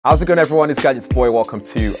How's it going, everyone? It's GadgetsBoy. Welcome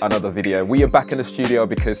to another video. We are back in the studio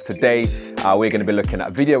because today we're going to be looking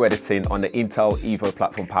at video editing on the Intel Evo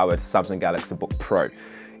platform-powered Samsung Galaxy Book Pro.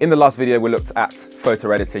 In the last video, we looked at photo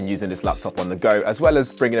editing using this laptop on the go, as well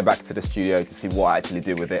as bringing it back to the studio to see what I actually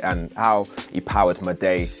do with it and how it powered my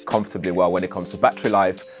day comfortably well when it comes to battery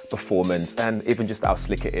life, performance, and even just how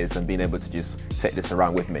slick it is and being able to just take this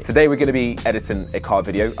around with me. Today, we're going to be editing a car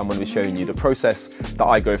video. I'm going to be showing you the process that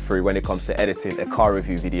I go through when it comes to editing a car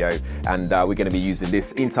review video. And we're going to be using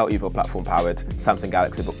this Intel Evo platform-powered Samsung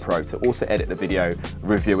Galaxy Book Pro to also edit the video,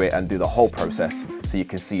 review it, and do the whole process so you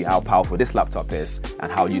can see how powerful this laptop is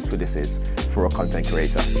and how useful this is for a content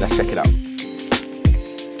creator. Let's check it out.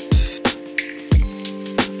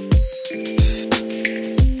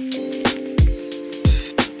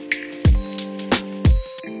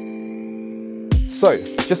 So,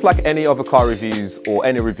 just like any other car reviews or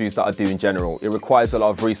any reviews that I do in general, it requires a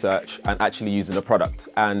lot of research and actually using the product.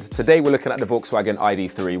 And today we're looking at the Volkswagen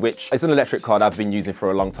ID.3, which is an electric car that I've been using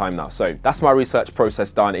for a long time now. So that's my research process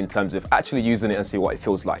done in terms of actually using it and see what it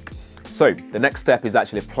feels like. So the next step is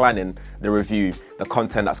actually planning the review, the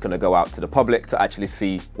content that's going to go out to the public to actually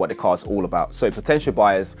see what the car is all about. So potential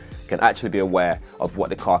buyers can actually be aware of what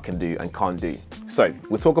the car can do and can't do. So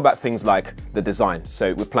we'll talk about things like the design.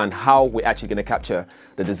 So we plan how we're actually going to capture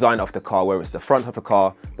the design of the car, whether it's the front of the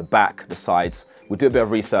car, the back, the sides. We'll do a bit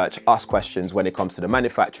of research, ask questions when it comes to the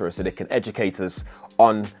manufacturer so they can educate us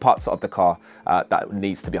on parts of the car that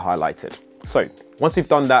needs to be highlighted. So once we've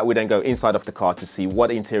done that, we then go inside of the car to see what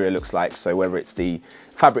the interior looks like. So whether it's the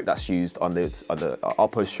fabric that's used on the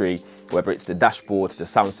upholstery, whether it's the dashboard, the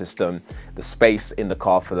sound system, the space in the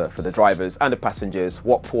car for the drivers and the passengers,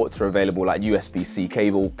 what ports are available like USB-C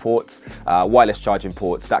cable ports, wireless charging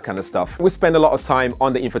ports, that kind of stuff. We spend a lot of time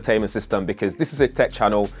on the infotainment system because this is a tech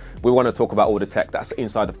channel. We want to talk about all the tech that's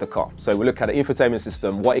inside of the car. So we look at the infotainment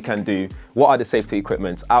system, what it can do, what are the safety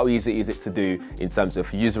equipment, how easy is it to do in terms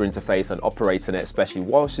of user interface and operating it, especially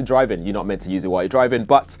whilst you're driving. You're not meant to use it while you're driving,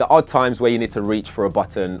 but the odd times where you need to reach for a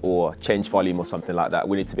button or change volume or something like that,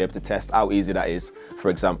 we need to be able to test how easy that is, for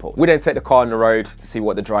example. We then take the car on the road to see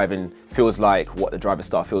what the driving feels like, what the driver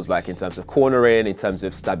style feels like in terms of cornering, in terms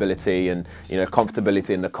of stability and comfortability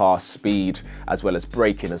in the car, speed, as well as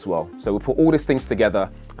braking as well. So we put all these things together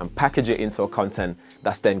and package it into a content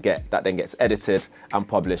that then gets edited and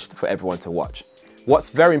published for everyone to watch. What's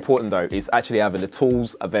very important though is actually having the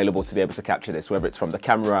tools available to be able to capture this, whether it's from the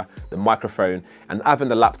camera, the microphone, and having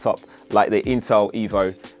the laptop like the Intel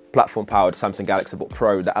Evo platform-powered Samsung Galaxy Book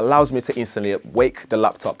Pro that allows me to instantly wake the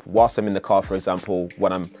laptop whilst I'm in the car. For example,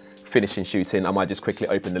 when I'm finishing shooting, I might just quickly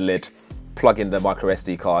open the lid, plug in the micro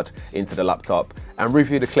SD card into the laptop and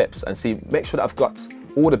review the clips and make sure that I've got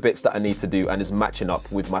all the bits that I need to do and is matching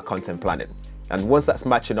up with my content planning. And once that's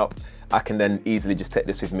matching up, I can then easily just take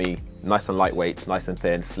this with me, nice and lightweight, nice and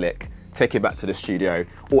thin, slick, take it back to the studio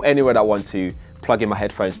or anywhere that I want to, plug in my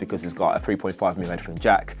headphones because it's got a 3.5mm headphone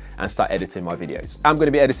jack and start editing my videos. I'm going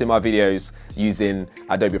to be editing my videos using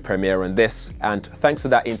Adobe Premiere on this, and thanks to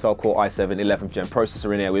that Intel Core i7 11th Gen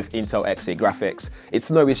processor in here with Intel Xe graphics, it's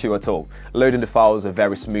no issue at all. Loading the files are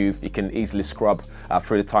very smooth. You can easily scrub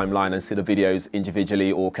through the timeline and see the videos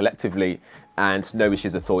individually or collectively, and no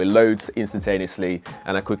issues at all. It loads instantaneously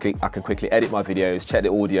and I can quickly edit my videos, check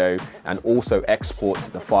the audio, and also export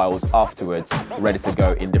the files afterwards, ready to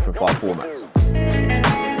go in different file formats.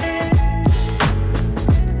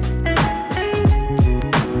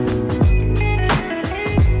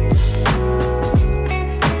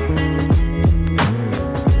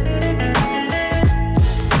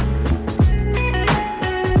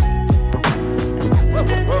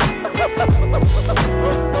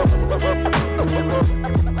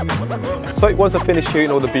 So once I finish shooting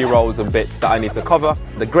all the B-rolls and bits that I need to cover,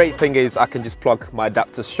 the great thing is I can just plug my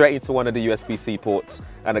adapter straight into one of the USB-C ports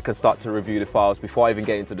and I can start to review the files before I even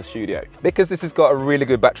get into the studio. Because this has got a really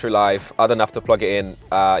good battery life, I don't have to plug it in.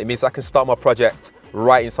 It means I can start my project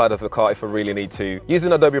right inside of the car if I really need to,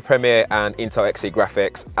 using Adobe Premiere and Intel Xe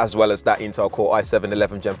graphics, as well as that Intel Core i7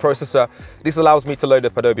 11th Gen processor. This allows me to load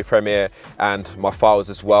up Adobe Premiere and my files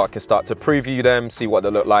as well. I can start to preview them, see what they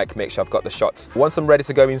look like, make sure I've got the shots. Once I'm ready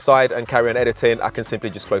to go inside and carry on editing, I can simply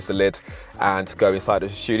just close the lid and go inside the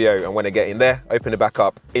studio. And when I get in there, open it back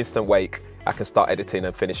up, instant wake, I can start editing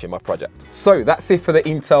and finishing my project. So that's it for the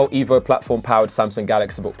Intel Evo platform-powered Samsung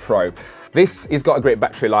Galaxy Book Pro. This has got a great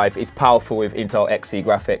battery life, it's powerful with Intel Xe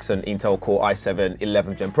graphics and Intel Core i7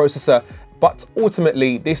 11th Gen processor, but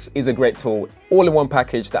ultimately this is a great tool, all-in-one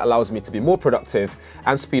package that allows me to be more productive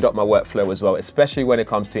and speed up my workflow as well, especially when it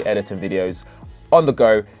comes to editing videos on the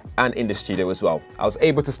go and in the studio as well. I was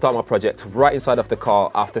able to start my project right inside of the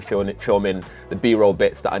car after filming the B-roll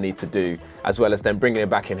bits that I need to do, as well as then bringing it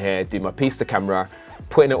back in here, do my piece to camera,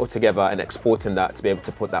 putting it all together and exporting that to be able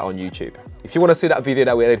to put that on YouTube. If you want to see that video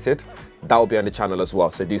that we edited, that will be on the channel as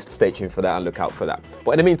well, so do stay tuned for that and look out for that.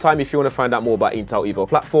 But in the meantime, if you want to find out more about Intel Evo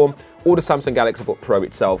platform or the Samsung Galaxy Book Pro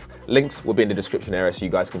itself, links will be in the description area so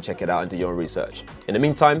you guys can check it out and do your own research. In the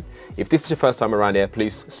meantime, if this is your first time around here,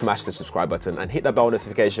 please smash the subscribe button and hit that bell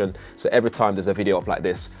notification so every time there's a video up like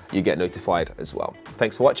this, you get notified as well.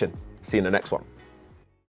 Thanks for watching. See you in the next one.